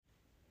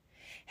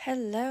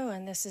Hello,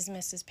 and this is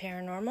Mrs.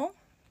 Paranormal,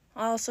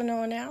 also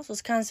known as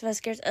Wisconsin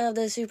Investigators of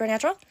the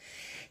Supernatural.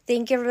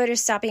 Thank you, everybody, for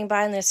stopping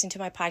by and listening to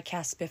my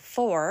podcast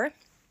before.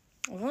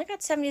 We've only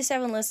got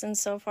 77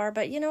 listens so far,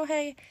 but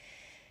hey,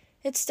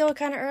 it's still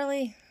kind of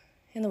early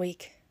in the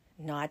week.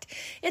 Not.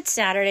 It's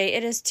Saturday.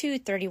 It is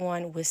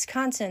 2:31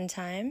 Wisconsin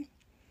time.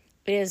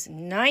 It is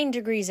 9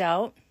 degrees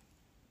out.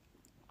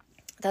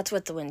 That's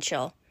with the wind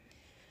chill.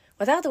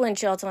 Without the wind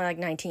chill, it's only like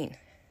 19.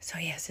 So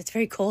yes, it's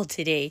very cold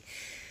today.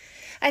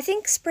 I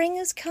think spring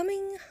is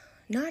coming.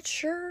 Not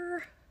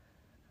sure.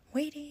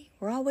 Waiting.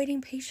 We're all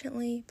waiting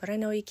patiently. But I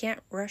know you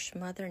can't rush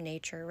Mother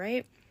Nature,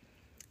 right?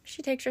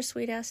 She takes her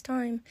sweet ass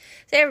time.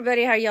 So hey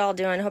everybody, how y'all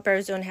doing? Hope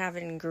everyone's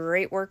having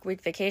great work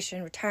week,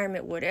 vacation,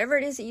 retirement, whatever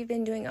it is that you've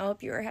been doing. I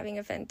hope you are having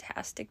a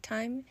fantastic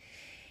time.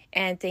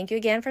 And thank you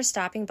again for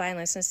stopping by and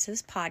listening to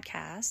this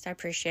podcast. I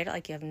appreciate it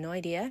like you have no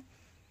idea.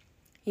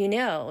 You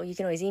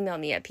can always email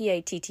me at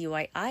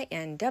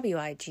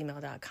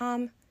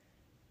pattyinwi@gmail.com.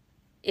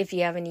 If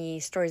you have any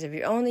stories of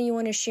your own that you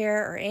want to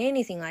share or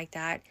anything like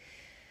that.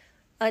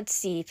 Let's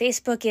see.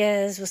 Facebook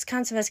is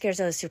Wisconsin Investigators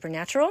of the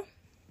Supernatural.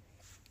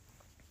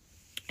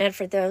 And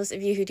for those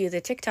of you who do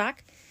the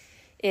TikTok,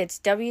 it's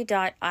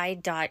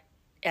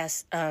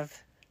w.i.s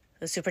of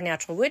the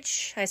Supernatural,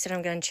 which I said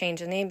I'm going to change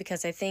the name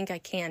because I think I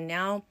can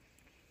now.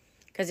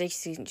 Because they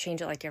used to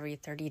change it like every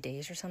 30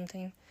 days or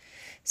something.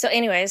 So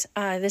anyways,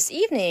 this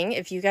evening,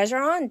 if you guys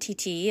are on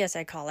TT, as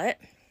I call it,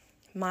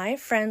 my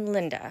friend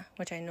Linda,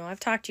 which I know I've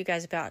talked to you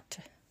guys about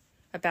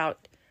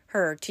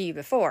her to you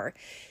before,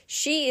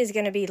 she is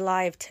going to be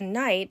live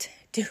tonight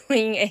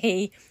doing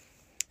an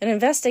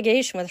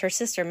investigation with her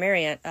sister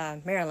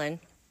Marilyn.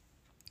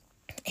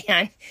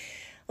 And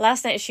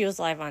last night she was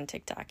live on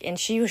TikTok and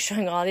she was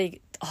showing all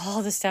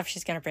the stuff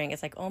she's going to bring.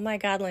 It's like, oh my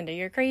God, Linda,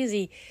 you're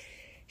crazy.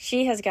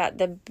 She has got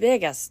the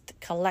biggest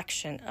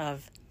collection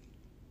of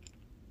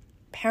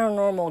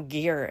paranormal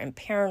gear and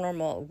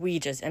paranormal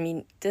Ouijas. I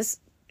mean,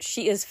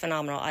 she is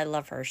phenomenal. I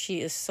love her. She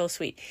is so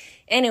sweet.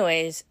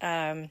 Anyways,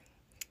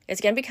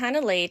 it's going to be kind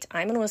of late.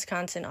 I'm in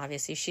Wisconsin,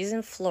 obviously. She's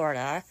in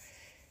Florida.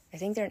 I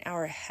think they're an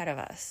hour ahead of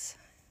us.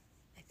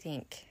 I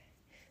think.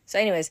 So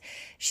anyways,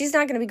 she's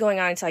not going to be going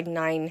on until like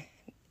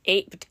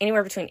 8,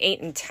 anywhere between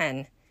 8 and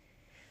 10.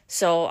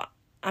 So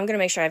I'm going to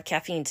make sure I have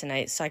caffeine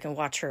tonight so I can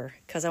watch her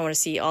because I want to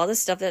see all the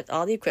stuff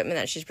all the equipment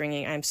that she's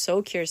bringing. I'm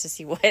so curious to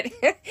see what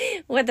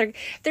they're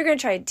going to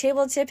try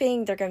table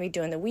tipping. They're going to be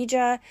doing the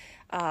Ouija,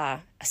 a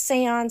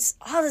seance,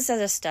 all this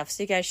other stuff.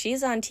 So you guys,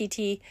 she's on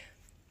TT.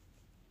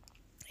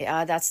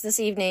 Yeah, that's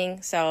this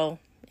evening. So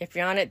if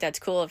you're on it, that's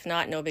cool. If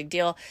not, no big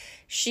deal.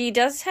 She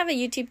does have a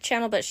YouTube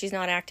channel, but she's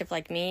not active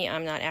like me.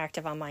 I'm not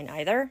active on mine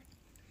either.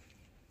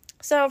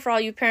 So for all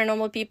you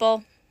paranormal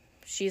people,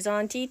 she's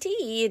on TT.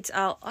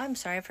 I'm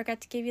sorry, I forgot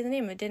to give you the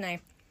name of it, didn't I?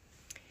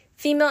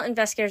 Female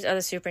Investigators of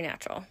the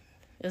Supernatural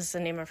is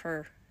the name of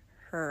her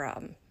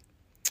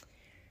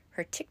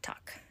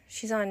TikTok.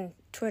 She's on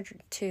Twitter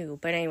too.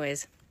 But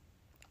anyways,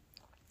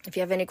 if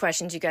you have any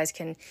questions, you guys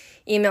can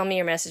email me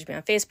or message me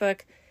on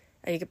Facebook.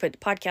 You can put the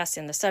podcast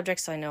in the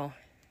subject so I know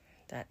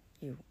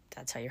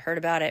that's how you heard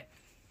about it.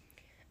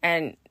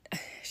 And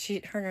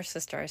her and her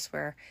sister, I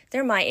swear,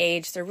 they're my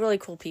age. They're really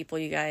cool people,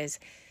 you guys.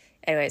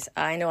 Anyways,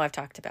 I know I've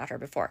talked about her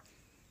before.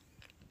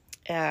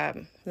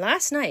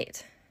 Last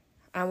night,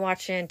 I'm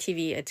watching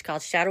TV. It's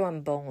called Shadow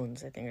and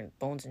Bones. I think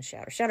Bones and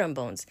Shadow. Shadow and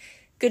Bones.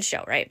 Good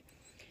show, right?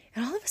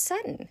 And all of a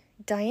sudden,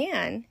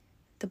 Diane,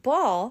 the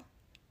ball,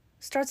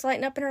 starts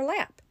lighting up in her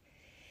lap.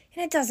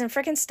 And it doesn't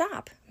freaking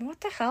stop.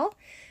 What the hell?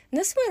 And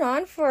this went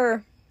on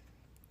for,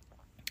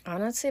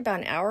 let's say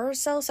about an hour or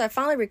so. So I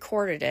finally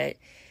recorded it.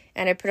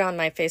 And I put it on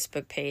my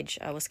Facebook page,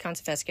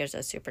 Wisconsin Investigators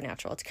of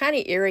Supernatural. It's kind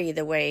of eerie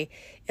the way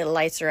it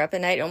lights her up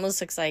at night. It almost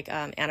looks like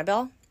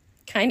Annabelle,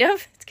 kind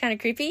of. It's kind of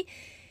creepy.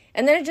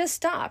 And then it just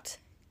stopped.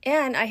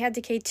 And I had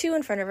the K2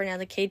 in front of her. Now,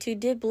 the K2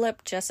 did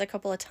blip just a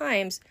couple of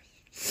times.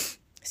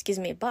 Excuse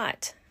me.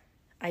 But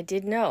I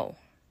did know,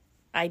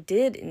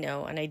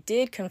 and I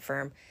did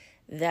confirm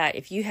that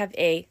if you have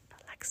a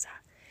Alexa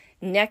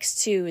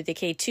next to the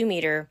K2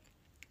 meter,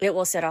 it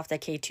will set off the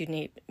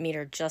K2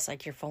 meter just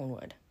like your phone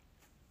would.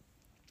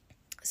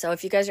 So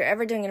if you guys are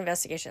ever doing an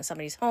investigation at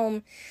somebody's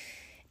home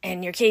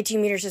and your K2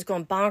 meter is just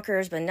going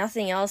bonkers, but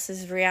nothing else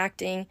is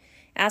reacting,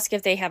 ask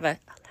if they have a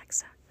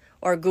Alexa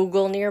or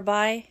Google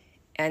nearby,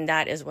 and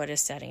that is what is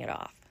setting it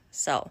off.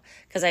 So,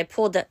 because I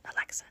pulled the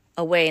Alexa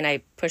away and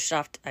I put it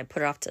off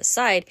to the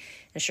side,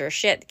 and sure as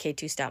shit, the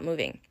K2 stopped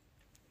moving.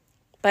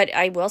 But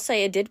I will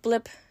say it did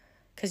blip,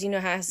 because you know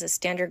how it has a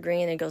standard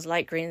green, and it goes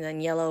light green,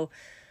 then yellow,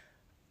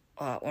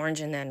 orange,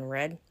 and then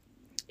red.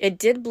 It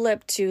did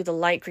blip to the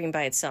light green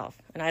by itself,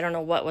 and I don't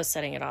know what was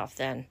setting it off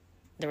then.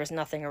 There was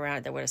nothing around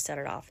it that would have set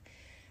it off.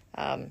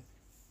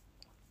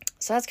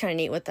 So that's kind of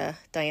neat with the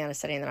Diana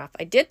setting it off.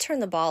 I did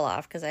turn the ball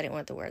off because I didn't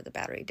want to wear the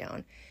battery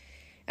down.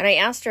 And I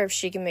asked her if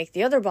she can make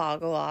the other ball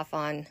go off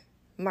on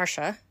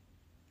Marsha.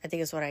 I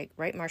think is right,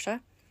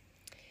 Marsha?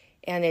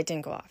 And it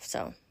didn't go off,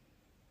 so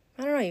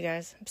I don't know, you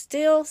guys. I'm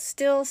still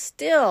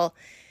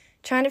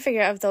trying to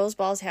figure out if those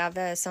balls have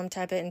some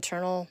type of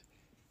internal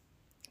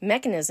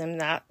mechanism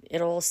that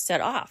it'll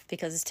set off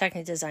because it's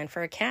technically designed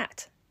for a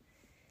cat.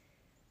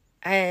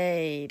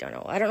 I don't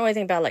know. I don't know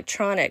anything about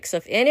electronics. So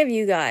if any of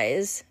you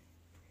guys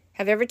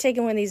have ever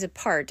taken one of these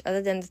apart,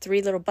 other than the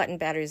 3 little button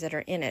batteries that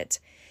are in it,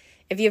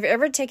 if you've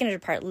ever taken it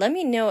apart, let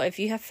me know if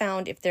you have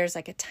found if there's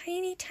like a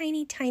tiny,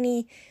 tiny,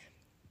 tiny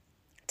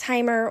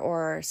timer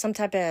or some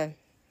type of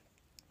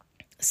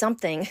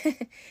something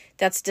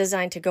that's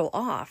designed to go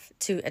off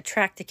to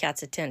attract the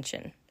cat's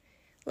attention.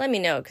 Let me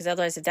know, because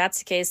otherwise, if that's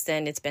the case,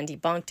 then it's been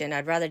debunked, and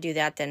I'd rather do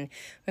that than,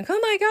 like, oh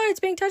my God, it's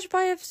being touched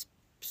by a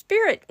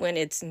spirit, when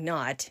it's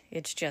not.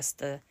 It's just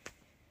the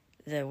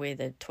way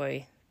the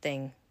toy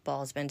thing ball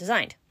has been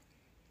designed.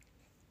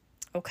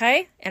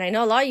 Okay? And I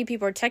know a lot of you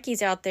people are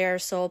techies out there,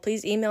 so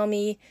please email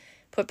me,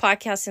 put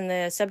podcast in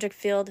the subject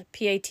field,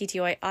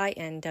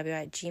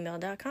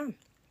 pattoyinw@gmail.com.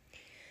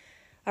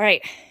 All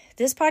right.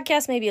 This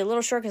podcast may be a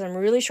little short because I'm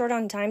really short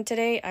on time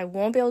today. I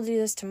won't be able to do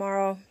this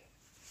tomorrow.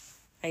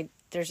 I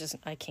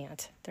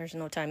can't. There's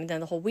no time. And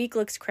then the whole week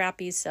looks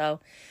crappy, so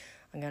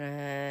I'm going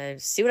to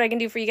see what I can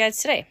do for you guys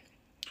today.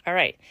 All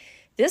right.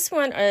 This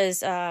one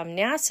is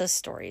NASA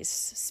stories,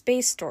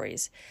 space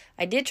stories.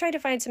 I did try to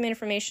find some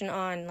information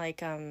on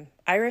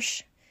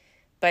Irish,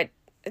 but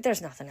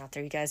there's nothing out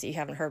there, you guys, that you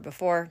haven't heard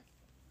before.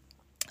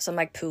 So I'm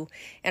like, poo.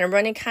 And I'm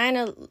running kind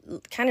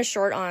of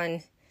short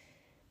on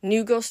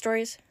new ghost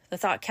stories. The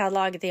Thought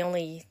Catalog, they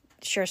only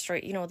share a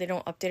story, they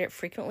don't update it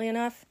frequently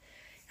enough.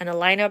 And the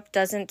lineup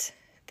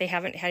they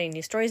haven't had any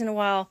new stories in a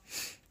while.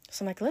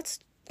 So I'm like, let's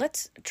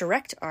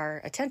direct our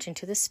attention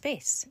to the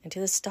space and to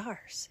the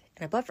stars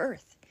and above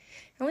Earth.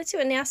 And let's see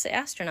what NASA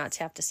astronauts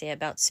have to say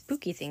about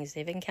spooky things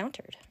they've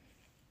encountered.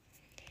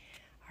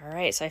 All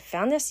right, so I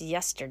found this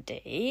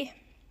yesterday.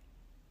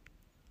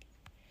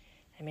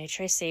 I made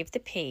sure I saved the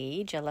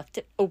page. I left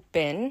it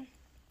open.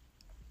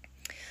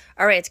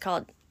 All right, it's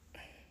called...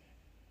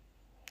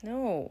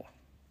 No,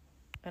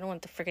 I don't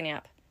want the freaking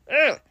app.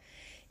 Ugh.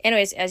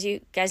 Anyways, as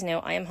you guys know,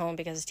 I am home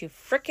because it's too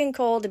freaking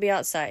cold to be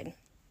outside.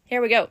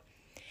 Here we go.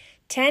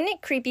 10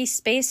 creepy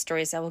space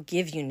stories that will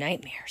give you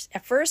nightmares.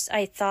 At first,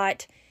 I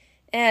thought,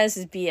 this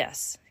is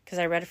BS. Because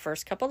I read the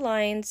first couple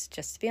lines,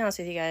 just to be honest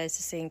with you guys,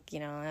 to think,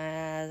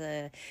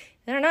 they're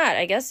not.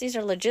 I guess these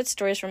are legit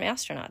stories from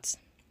astronauts.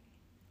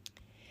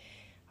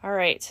 All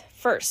right.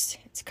 First,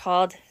 it's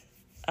called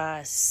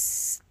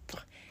Space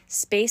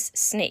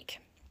Snake.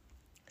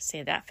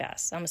 Say that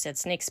fast. I almost said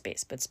snake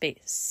space, but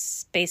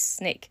space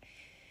snake.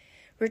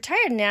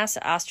 Retired NASA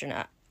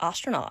astronaut.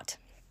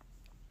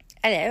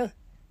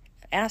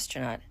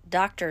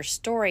 Dr.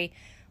 Story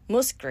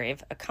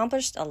Musgrave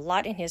accomplished a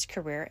lot in his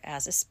career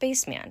as a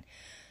spaceman.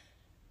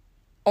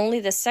 Only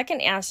the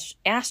second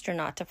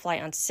astronaut to fly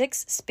on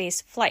 6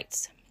 space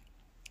flights.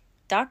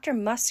 Dr.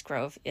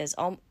 Musgrave is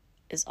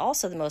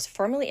also the most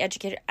formally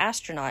educated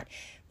astronaut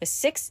with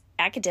 6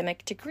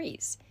 academic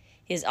degrees.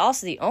 He is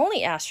also the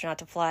only astronaut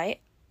to fly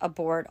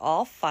aboard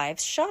all 5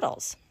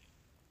 shuttles.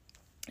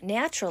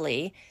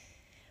 Naturally,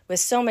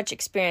 with so much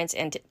experience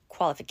and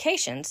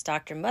qualifications,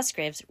 Dr.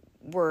 Musgrave's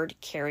word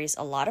carries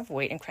a lot of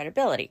weight and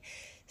credibility.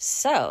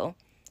 So,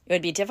 it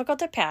would be difficult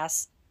to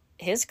pass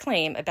his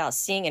claim about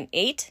seeing an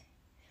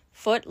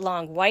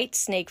 8-foot-long white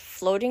snake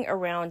floating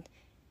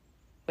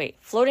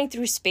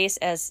through space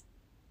as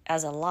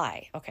a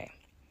lie. Okay.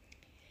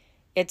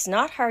 It's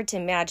not hard to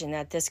imagine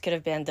that this could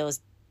have been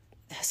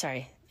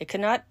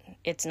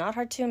It's not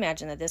hard to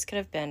imagine that this could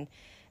have been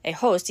a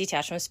host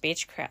detached from a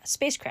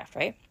spacecraft,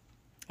 right?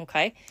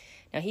 Okay.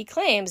 Now, he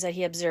claims that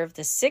he observed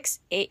the 6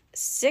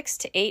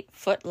 to 8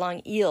 foot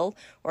long eel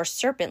or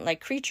serpent-like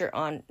creature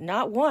on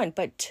not 1,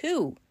 but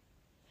 2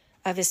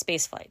 of his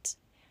space flights.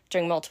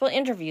 During multiple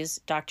interviews,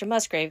 Dr.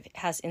 Musgrave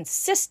has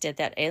insisted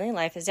that alien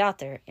life is out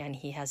there, and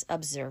he has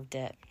observed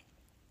it.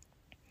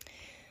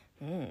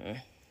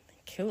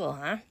 Cool,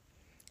 huh?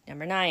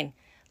 Number 9.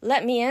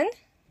 Let me in.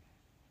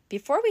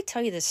 Before we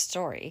tell you this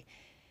story,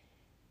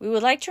 we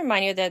would like to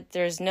remind you that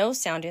there is no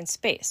sound in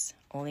space,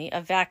 only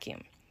a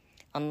vacuum.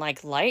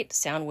 Unlike light,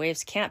 sound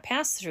waves can't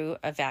pass through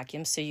a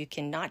vacuum, so you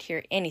cannot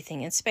hear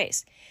anything in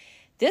space.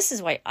 This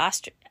is why why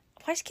do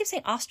I keep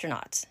saying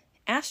astronauts?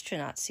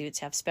 Astronaut suits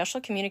have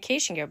special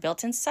communication gear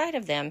built inside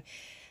of them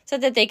so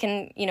that they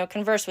can,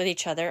 converse with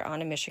each other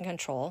on a mission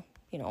control.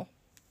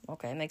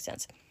 Okay, makes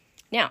sense.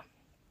 Now,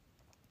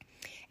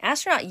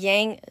 astronaut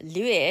Yang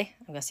Liu, I'm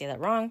going to say that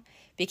wrong,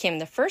 became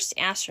the first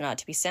astronaut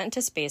to be sent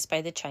into space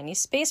by the Chinese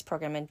space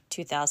program in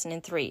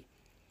 2003.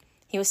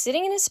 He was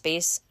sitting in his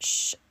space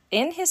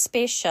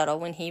shuttle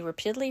when he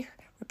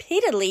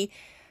repeatedly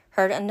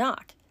heard a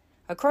knock.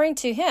 According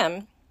to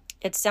him,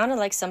 it sounded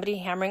like somebody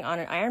hammering on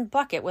an iron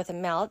bucket with a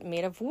mallet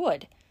made of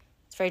wood.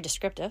 It's very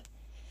descriptive.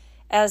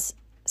 As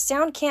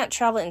sound can't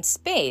travel in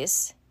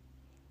space,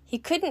 he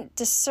couldn't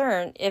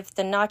discern if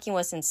the knocking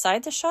was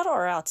inside the shuttle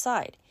or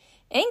outside.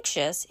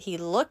 Anxious, he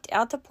looked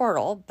out the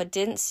portal, but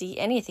didn't see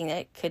anything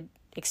that could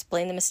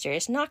explain the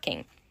mysterious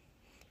knocking.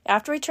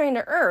 After returning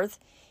to Earth,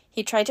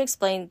 he tried to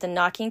explain the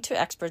knocking to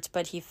experts,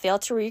 but he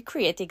failed to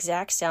recreate the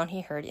exact sound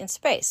he heard in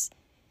space.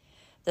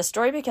 The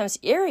story becomes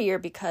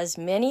eerier because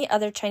many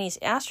other Chinese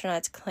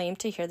astronauts claim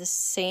to hear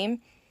the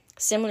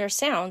similar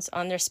sounds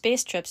on their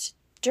space trips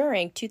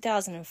during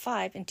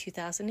 2005 and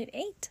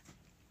 2008.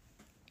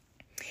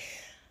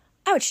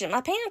 I would shit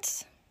my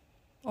pants.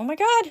 Oh my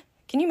God.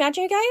 Can you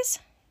imagine, you guys?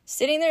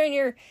 Sitting there in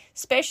your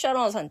space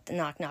shuttle and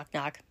knock, knock,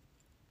 knock.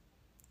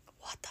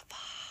 What the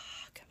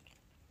fuck?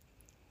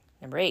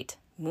 Number 8,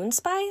 moon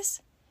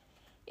spies.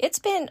 It's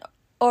been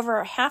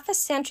over half a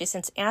century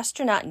since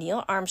astronaut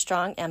Neil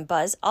Armstrong and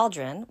Buzz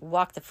Aldrin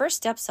walked the first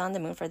steps on the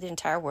moon for the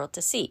entire world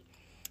to see.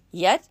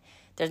 Yet,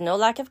 there's no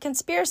lack of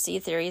conspiracy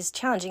theories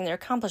challenging their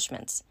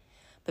accomplishments.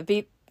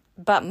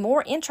 But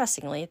more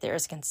interestingly, there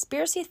is a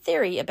conspiracy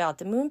theory about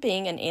the moon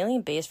being an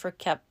alien base for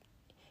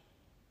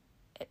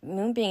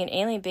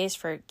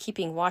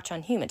keeping watch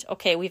on humans.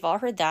 Okay, we've all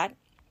heard that.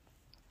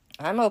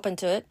 I'm open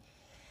to it.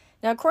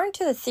 Now, according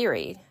to the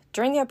theory,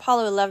 during the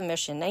Apollo 11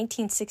 mission in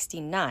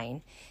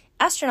 1969,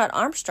 astronaut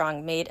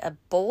Armstrong made the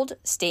bold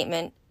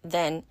statement,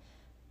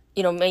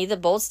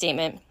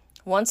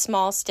 one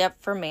small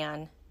step for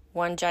man,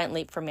 one giant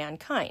leap for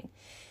mankind.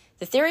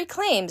 The theory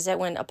claims that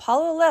when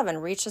Apollo 11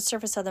 reached the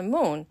surface of the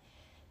moon,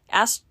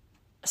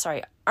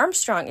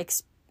 Armstrong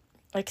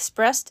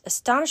expressed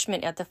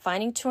astonishment at the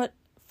finding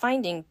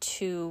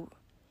two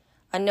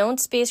unknown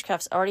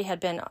spacecrafts already had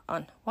been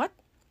on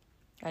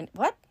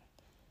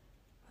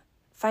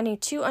Finding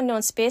two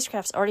unknown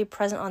spacecrafts already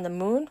present on the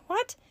moon?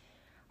 What?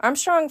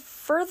 Armstrong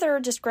further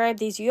described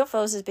these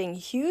UFOs as being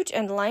huge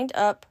and lined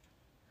up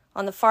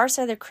on the far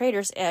side of the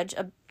crater's edge,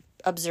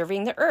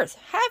 observing the Earth.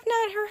 Have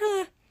not heard of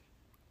that.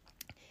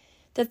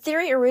 The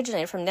theory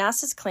originated from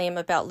NASA's claim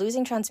about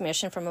losing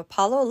transmission from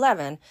Apollo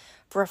 11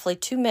 for roughly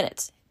 2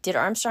 minutes. Did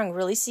Armstrong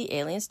really see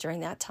aliens during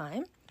that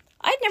time?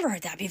 I'd never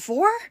heard that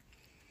before.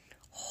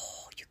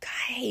 Oh, you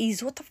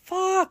guys, what the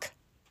fuck?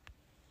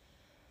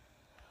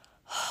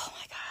 Oh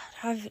my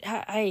God,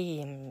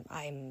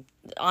 I'm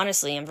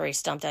honestly, I'm very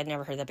stumped. I'd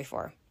never heard that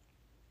before.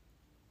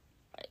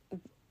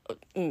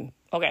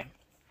 Okay.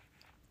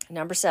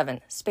 Number 7,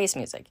 space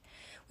music.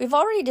 We've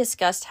already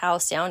discussed how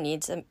sound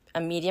needs a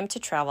medium to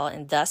travel,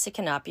 and thus it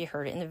cannot be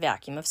heard in the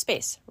vacuum of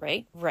space,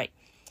 right? Right.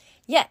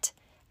 Yet,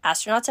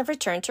 astronauts have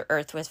returned to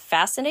Earth with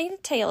fascinating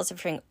tales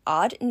of hearing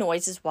odd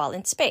noises while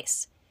in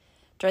space.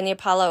 During the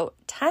Apollo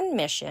 10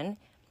 mission,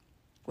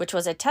 which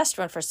was a test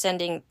run for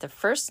sending the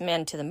first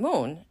men to the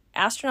moon,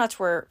 astronauts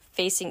were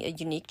facing a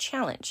unique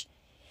challenge.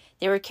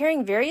 They were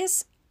carrying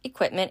various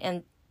equipment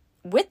and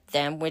with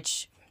them,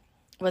 which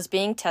was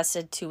being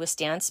tested to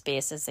withstand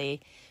space as they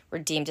were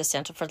deemed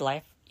essential for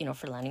life,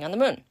 for landing on the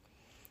moon.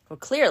 Well,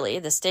 clearly,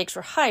 the stakes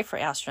were high for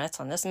astronauts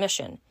on this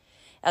mission,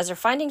 as their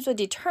findings would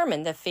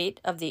determine the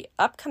fate of the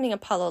upcoming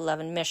Apollo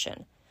 11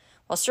 mission.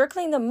 While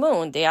circling the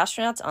moon, the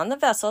astronauts on the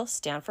vessel,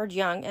 Stanford,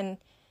 Young, and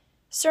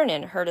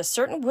Cernan, heard a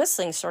certain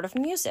whistling sort of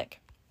music.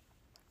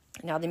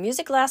 Now, the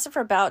music lasted for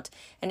about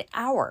an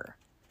hour,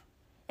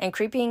 and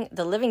creeping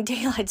the living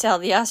daylights out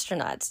of the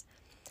astronauts.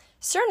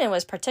 Cernan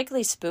was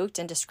particularly spooked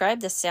and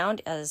described the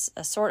sound as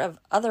a sort of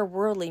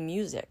otherworldly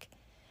music.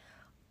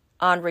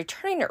 On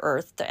returning to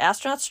Earth, the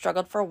astronauts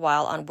struggled for a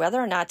while on whether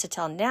or not to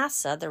tell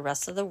NASA the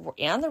rest of the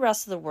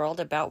world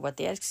about what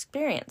they had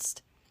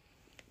experienced.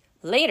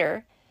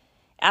 Later,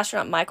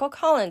 astronaut Michael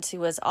Collins,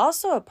 who was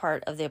also a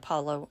part of the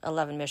Apollo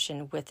 11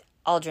 mission with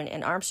Aldrin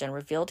and Armstrong,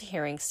 revealed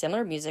hearing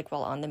similar music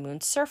while on the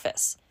moon's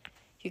surface.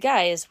 You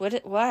guys,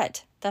 what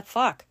the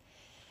fuck?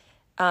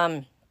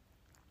 An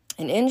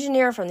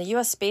engineer from the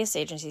U.S. Space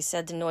Agency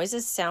said the noise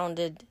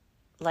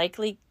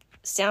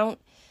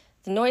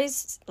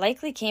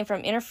likely came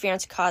from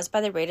interference caused by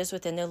the radios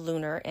within the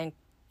lunar and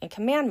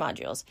command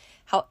modules.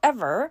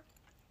 However,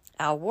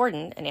 Al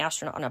Worden, an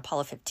astronaut on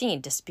Apollo 15,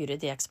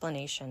 disputed the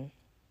explanation.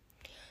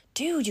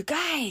 Dude, you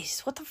guys,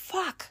 what the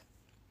fuck?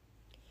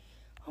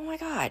 Oh my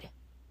God.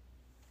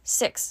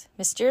 6,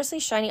 mysteriously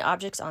shiny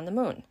objects on the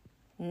moon.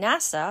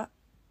 NASA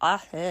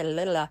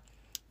astronauts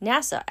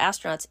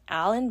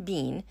Alan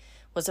Bean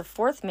was the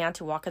 4th man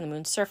to walk on the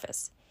moon's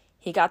surface.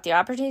 He got the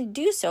opportunity to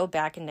do so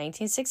back in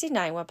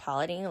 1969 while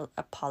piloting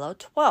Apollo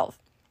 12.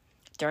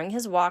 During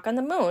his walk on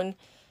the moon,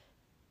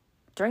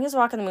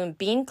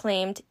 Bean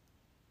claimed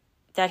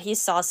that he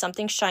saw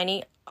something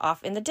shiny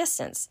off in the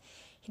distance.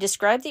 He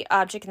described the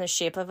object in the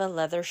shape of a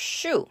leather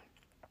shoe.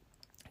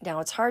 Now,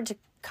 it's hard to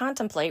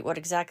contemplate what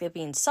exactly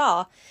Bean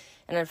saw,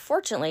 and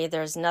unfortunately,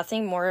 there's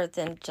nothing more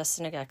than just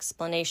an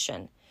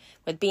explanation.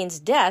 With Bean's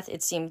death,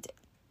 it seemed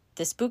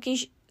the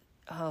spooky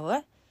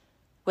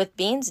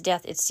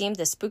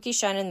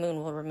shine in the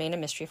moon will remain a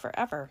mystery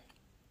forever.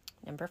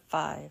 Number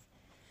 5,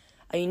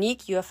 a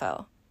unique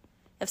UFO.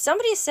 If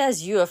somebody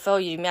says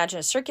UFO, you'd imagine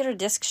a circular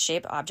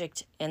disc-shaped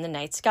object in the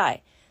night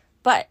sky.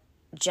 But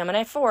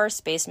Gemini 4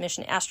 space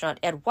mission astronaut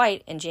Ed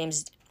White and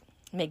James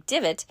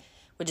McDivitt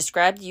would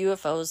describe the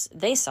UFOs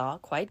they saw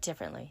quite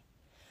differently.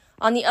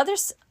 On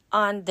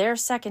their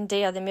second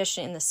day of the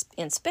mission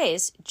in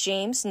space,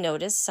 James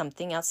noticed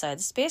something outside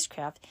the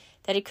spacecraft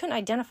that he couldn't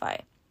identify.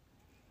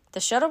 The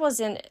shuttle was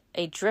in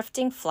a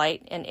drifting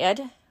flight, and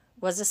Ed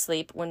was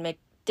asleep when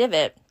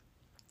McDivitt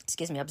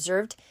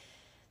observed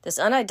This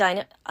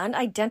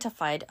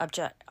unidentified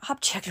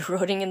object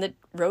rotating in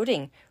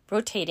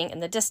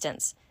the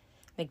distance.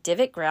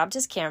 McDivitt grabbed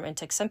his camera and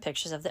took some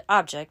pictures of the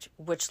object,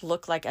 which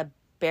looked like a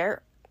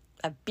beer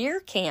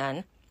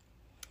can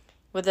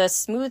with a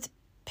smooth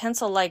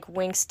pencil-like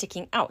wing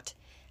sticking out.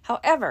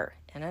 However,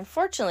 and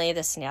unfortunately,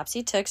 the snaps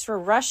he took were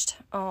rushed.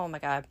 Oh my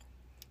God.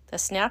 The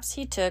snaps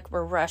he took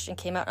were rushed and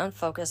came out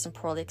unfocused and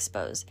poorly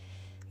exposed.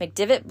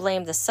 McDivitt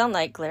blamed the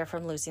sunlight glare for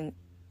losing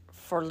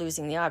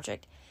the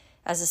object.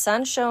 As the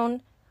sun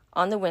shone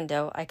on the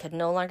window, I could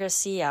no longer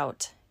see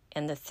out,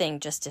 and the thing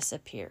just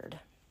disappeared.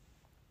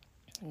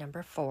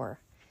 Number 4.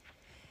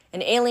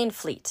 An alien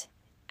fleet.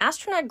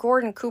 Astronaut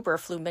Gordon Cooper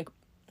flew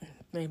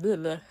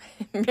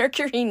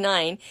Mercury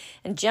 9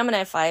 and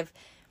Gemini 5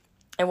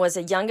 and was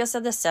the youngest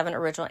of the 7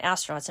 original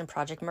astronauts in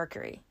Project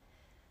Mercury,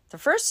 the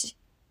first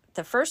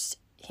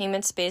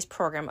human space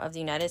program of the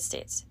United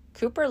States.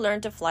 Cooper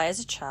learned to fly as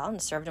a child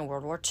and served in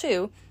World War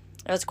II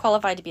and was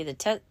qualified to be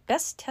the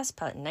best test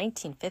pilot in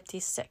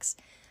 1956.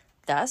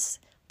 Thus,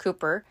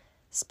 Cooper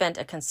spent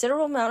a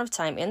considerable amount of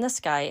time in the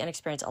sky and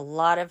experienced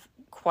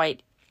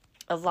quite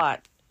a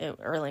lot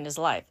early in his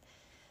life.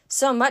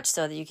 So much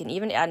so that you can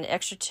even add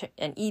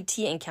an ET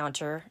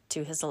encounter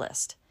to his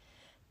list.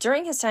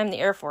 During his time in the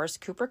Air Force,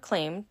 Cooper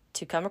claimed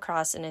to come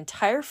across an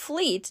entire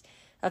fleet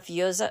of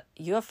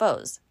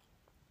UFOs.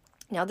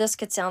 Now, this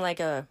could sound like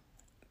a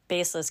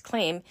baseless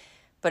claim,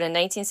 but in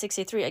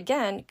 1963,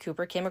 again,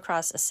 Cooper came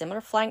across a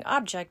similar flying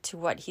object to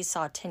what he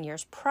saw 10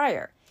 years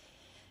prior.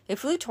 It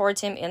flew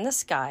towards him in the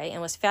sky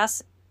and was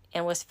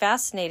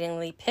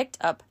fascinatingly picked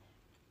up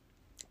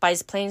by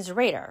his plane's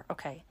radar.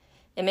 Okay,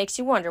 it makes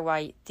you wonder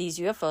why these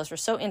UFOs were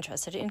so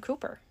interested in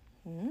Cooper.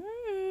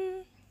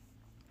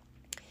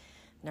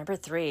 Number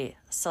 3,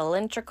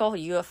 cylindrical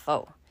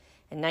UFO.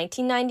 In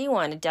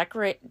 1991,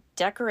 a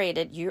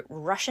decorated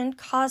Russian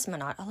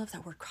cosmonaut, I love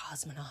that word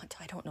cosmonaut,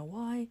 I don't know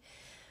why,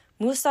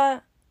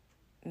 Musa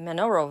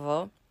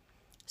Manorovo,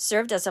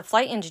 served as a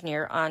flight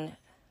engineer on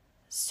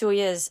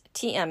Soyuz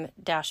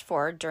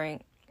TM-4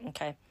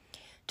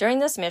 during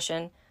this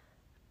mission.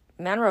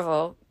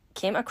 Manorovo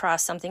came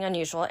across something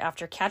unusual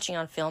after catching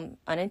on film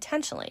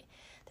unintentionally.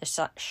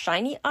 The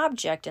shiny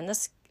object in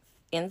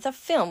the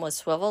film was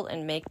swiveled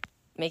and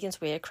making its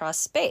way across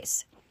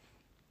space.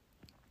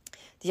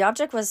 The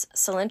object was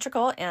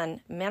cylindrical,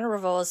 and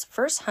Manorovo's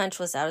first hunch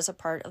was that it was a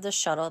part of the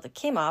shuttle that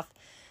came off,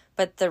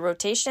 but the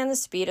rotation and the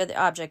speed of the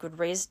object would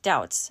raise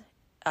doubts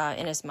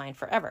in his mind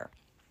forever.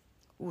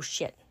 Oh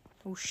shit.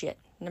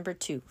 Number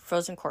 2,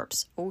 frozen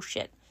corpse. Oh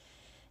shit.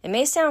 It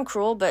may sound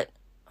cruel, but...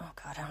 oh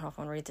God, I don't know if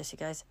I want to read this, you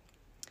guys.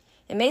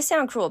 It may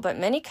sound cruel, but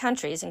many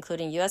countries,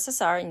 including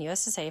USSR and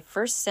USSA,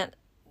 first sent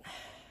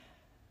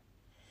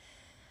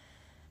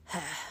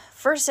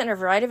a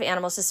variety of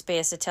animals to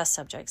space as test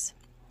subjects.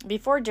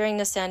 During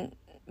the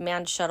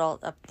manned shuttle,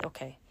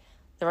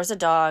 there was a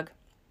dog,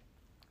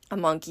 a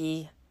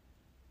monkey,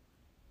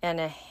 and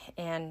a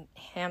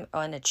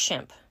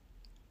chimp.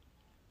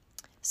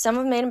 Some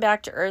have made them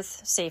back to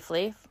Earth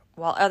safely,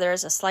 while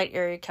others, a slight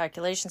area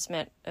calculations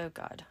meant, oh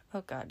God.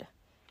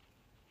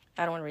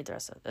 I don't want to read the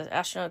rest of it. The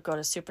astronaut go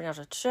to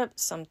supernatural trip,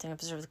 something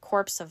observe the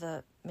corpse of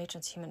the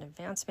matron's human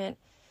advancement.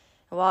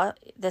 And while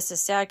this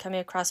is sad, coming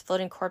across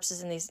floating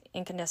corpses in these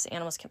incandescent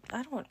animals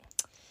God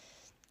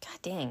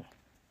dang.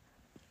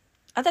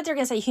 I thought they were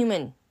going to say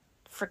human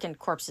freaking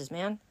corpses,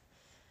 man.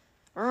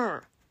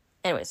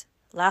 Anyways,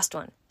 last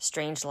one,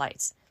 strange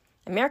lights.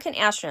 American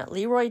astronaut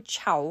Leroy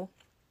Chiao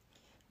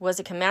was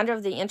the commander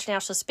of the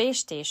International Space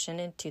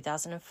Station in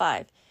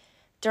 2005.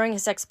 During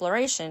his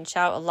exploration,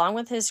 Chiao, along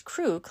with his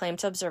crew, claimed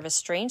to observe a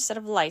strange set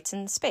of lights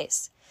in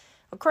space.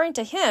 According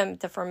to him,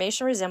 the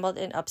formation resembled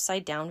an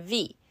upside-down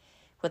V.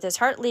 With his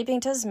heart leaping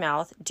to his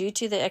mouth due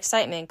to the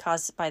excitement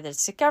caused by the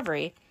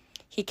discovery,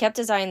 he kept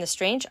his eye on the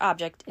strange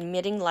object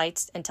emitting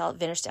lights until it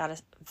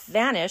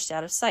vanished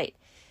out of sight.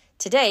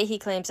 Today, he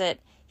claims that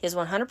he is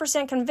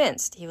 100%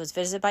 convinced he was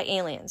visited by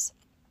aliens.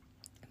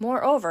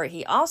 Moreover,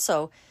 he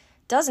also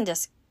doesn't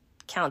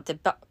discount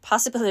the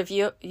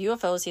possibility of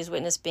UFOs he's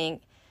witnessed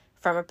being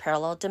from a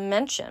parallel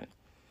dimension.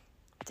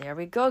 There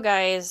we go,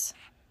 guys.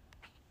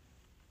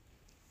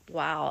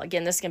 Wow.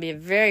 Again, this is going to be a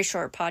very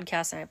short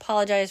podcast, and I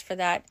apologize for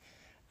that.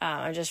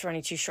 I'm just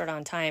running too short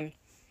on time.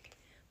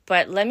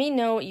 But let me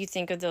know what you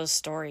think of those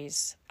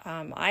stories.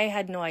 I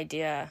had no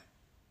idea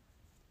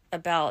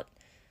about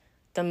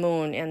the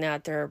moon and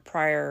that there are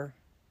prior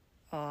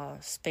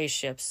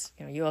spaceships,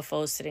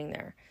 UFOs sitting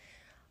there.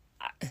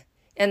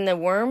 And the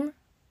worm,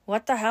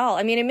 what the hell?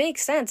 I mean, it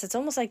makes sense. It's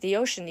almost like the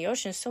ocean. The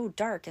ocean is so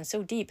dark and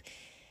so deep.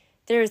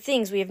 There are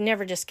things we have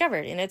never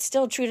discovered, and it's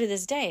still true to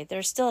this day. There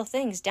are still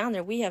things down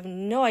there we have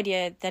no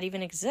idea that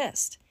even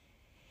exist.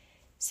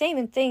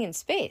 Same thing in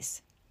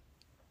space.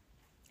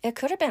 It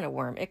could have been a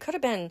worm. It could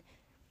have been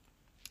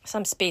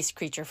some space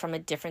creature from a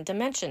different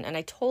dimension. And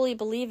I totally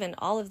believe in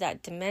all of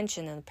that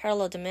dimension and the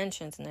parallel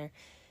dimensions.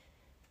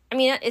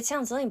 It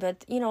sounds lame,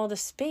 but, the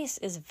space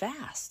is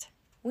vast.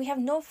 We have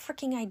no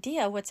freaking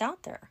idea what's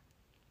out there.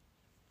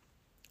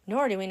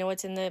 Nor do we know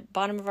what's in the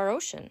bottom of our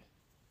ocean,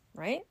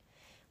 right?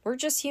 We're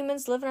just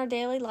humans living our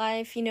daily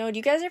life. Do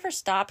you guys ever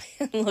stop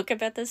and look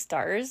up at the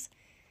stars?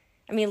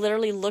 I mean,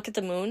 literally look at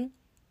the moon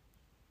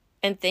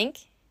and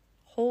think,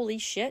 holy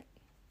shit.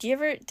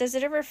 Does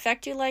it ever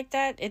affect you like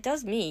that? It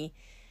does me.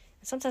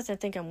 Sometimes I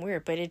think I'm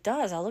weird, but it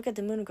does. I look at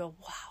the moon and go,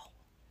 wow.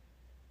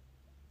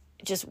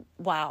 Just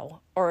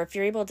wow. Or if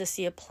you're able to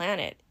see a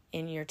planet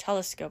in your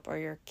telescope or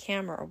your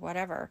camera or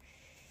whatever,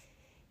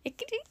 it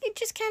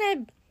just kind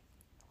of,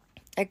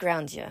 it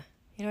grounds you.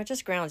 It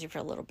just grounds you for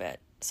a little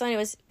bit. So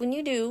anyways, when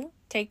you do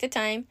take the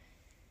time,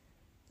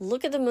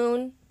 look at the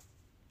moon,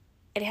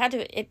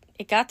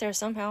 it got there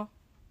somehow,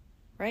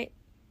 right?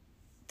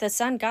 The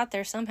sun got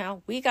there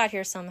somehow. We got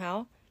here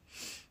somehow.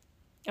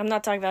 I'm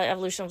not talking about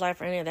evolution of life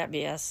or any of that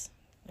BS.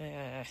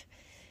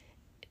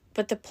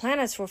 But the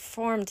planets were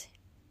formed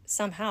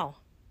somehow.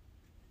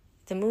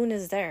 The moon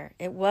is there.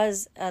 It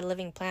was a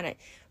living planet.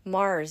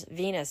 Mars,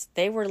 Venus,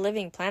 they were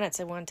living planets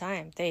at one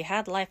time. They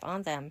had life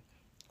on them,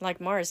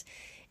 like Mars.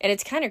 And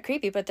it's kind of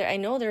creepy, but I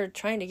know they're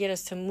trying to get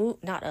us to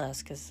move, not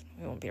us, because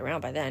we won't be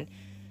around by then.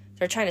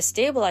 They're trying to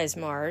stabilize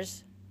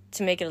Mars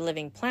to make it a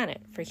living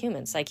planet for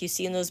humans, like you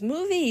see in those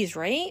movies,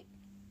 right?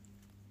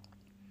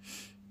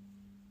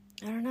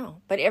 I don't know.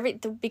 But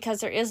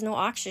because there is no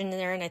oxygen in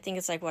there, and I think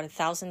it's like,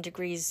 1,000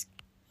 degrees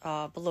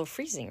below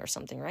freezing or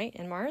something, right,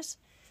 in Mars?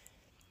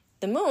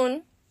 The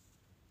moon,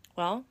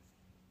 well,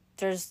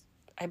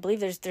 I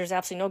believe there's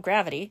absolutely no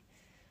gravity.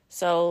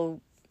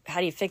 So how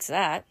do you fix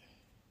that?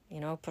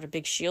 Put a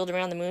big shield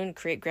around the moon,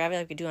 create gravity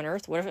like we do on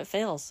Earth. What if it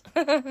fails?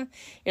 You're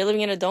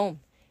living in a dome,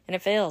 and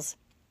it fails.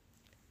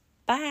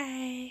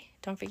 Bye.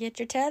 Don't forget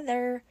your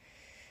tether.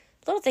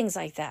 Little things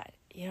like that.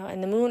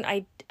 And the moon,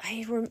 I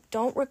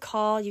don't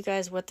recall, you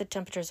guys, what the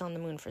temperature is on the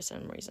moon for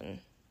some reason.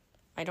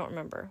 I don't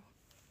remember.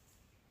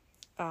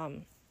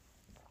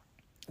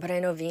 But I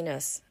know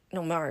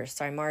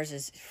Mars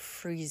is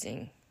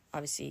freezing.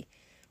 Obviously,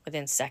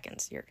 within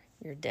seconds,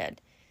 you're dead.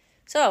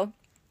 So,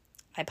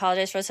 I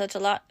apologize for such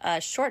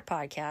a short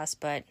podcast,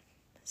 but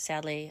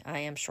sadly, I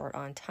am short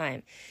on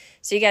time.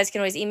 So you guys can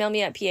always email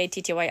me at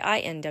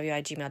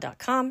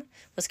pattyinwi@gmail.com.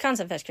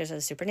 Wisconsin Investigators of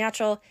the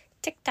Supernatural.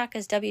 TikTok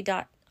is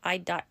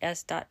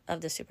w.i.s.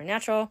 of the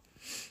Supernatural.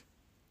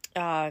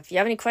 If you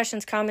have any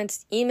questions,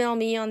 comments, email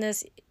me on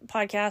this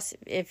podcast.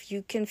 If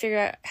you can figure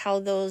out how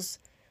those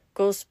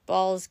ghost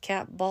balls,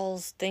 cat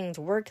balls things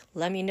work,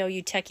 let me know,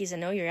 you techies. I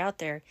know you're out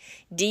there.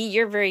 D,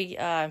 you're very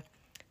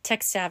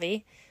tech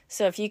savvy.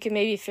 So if you can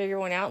maybe figure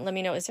one out and let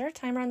me know, is there a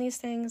timer on these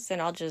things?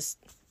 Then I'll just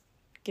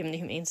give them to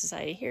Humane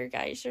Society. Here,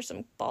 guys, there's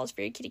some balls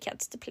for your kitty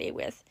cats to play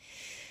with.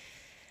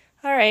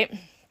 All right.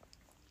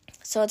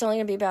 So it's only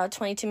going to be about a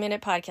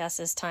 22-minute podcast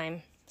this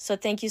time. So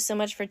thank you so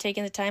much for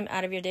taking the time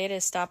out of your day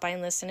to stop by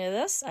and listen to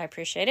this. I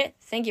appreciate it.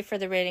 Thank you for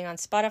the rating on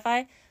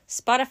Spotify.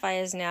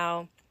 Spotify is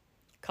now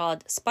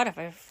called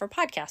Spotify for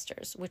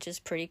podcasters, which is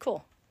pretty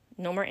cool.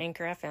 No more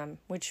Anchor FM,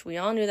 which we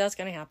all knew that was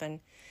going to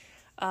happen.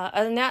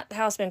 Other than that, the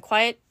house has been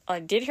quiet. I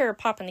did hear a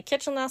pop in the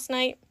kitchen last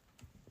night.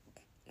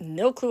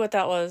 No clue what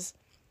that was.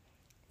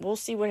 We'll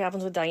see what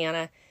happens with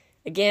Diana.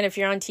 Again, if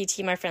you're on TT,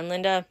 my friend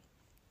Linda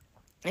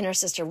and her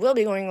sister will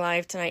be going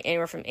live tonight,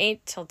 anywhere from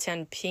 8 till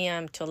 10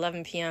 p.m. to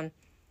 11 p.m.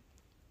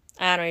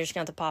 I don't know, you're just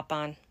going to have to pop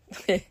on.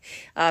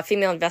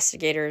 Female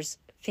investigators,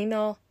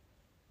 female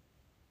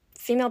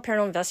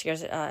paranormal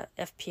investigators,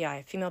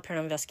 FPI, female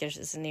paranormal investigators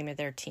is the name of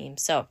their team.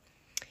 So,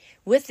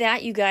 with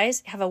that, you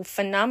guys have a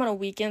phenomenal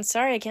weekend.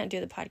 Sorry I can't do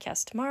the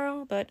podcast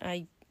tomorrow, but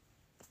I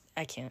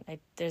can't.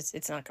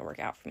 It's not going to work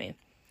out for me.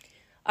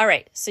 All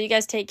right, so you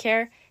guys take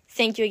care.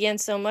 Thank you again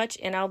so much,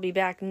 and I'll be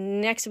back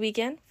next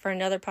weekend for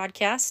another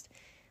podcast.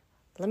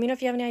 Let me know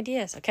if you have any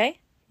ideas, okay?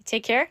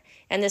 Take care,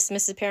 and this is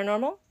Mrs.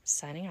 Paranormal,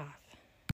 signing off.